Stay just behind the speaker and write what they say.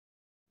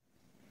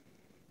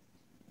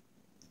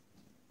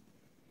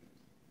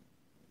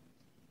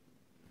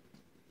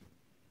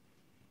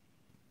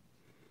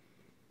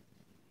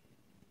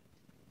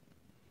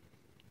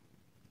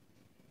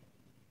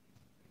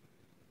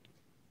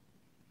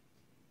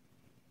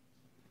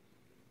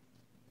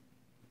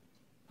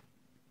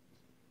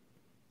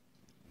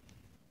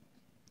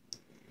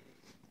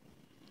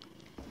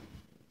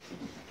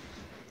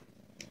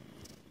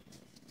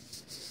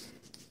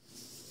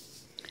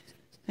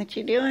What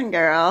you doing,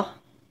 girl?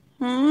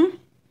 Come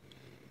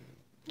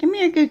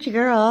here, Gucci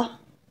girl.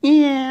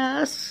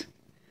 Yes.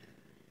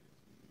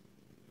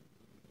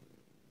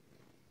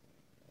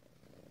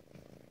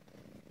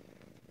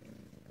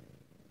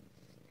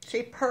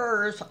 She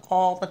purrs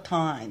all the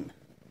time.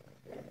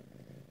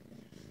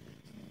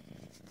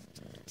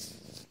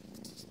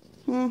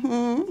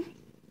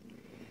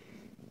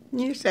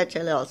 You're such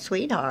a little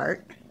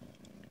sweetheart.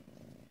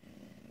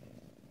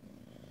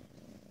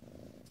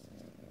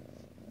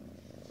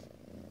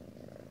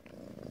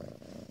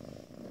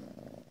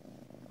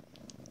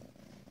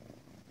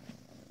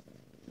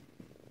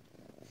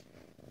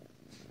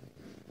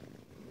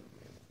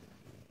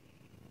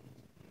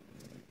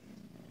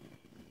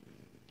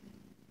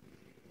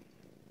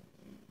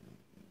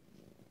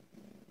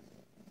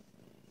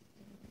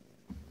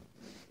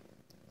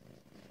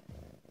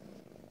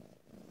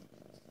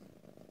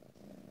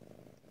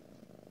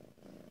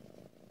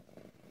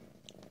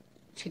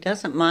 She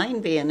doesn't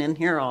mind being in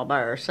here all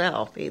by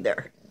herself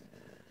either.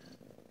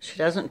 She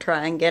doesn't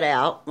try and get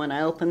out when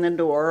I open the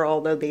door,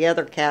 although the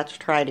other cats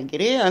try to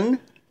get in.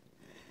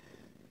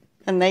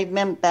 And they've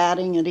been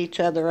batting at each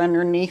other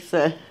underneath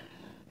the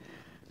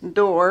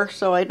door,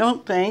 so I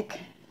don't think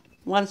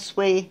once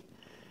we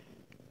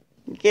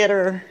get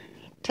her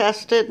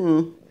tested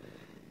and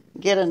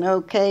get an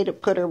okay to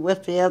put her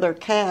with the other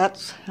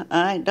cats,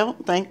 I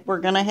don't think we're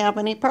going to have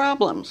any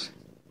problems.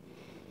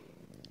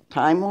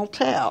 Time will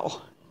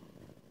tell.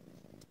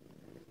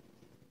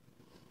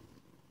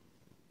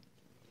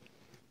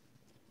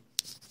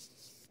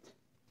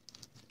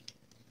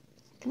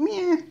 Come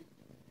here.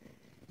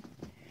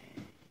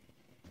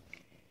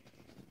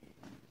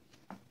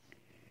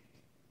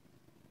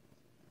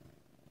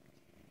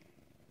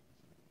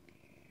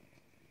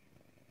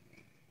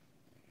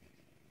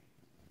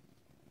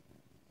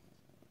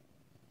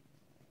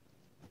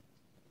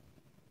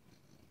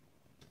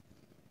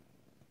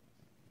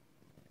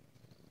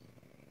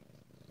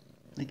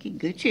 Looky,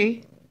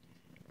 Gucci.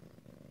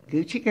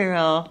 Gucci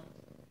girl.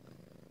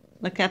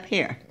 Look up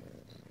here.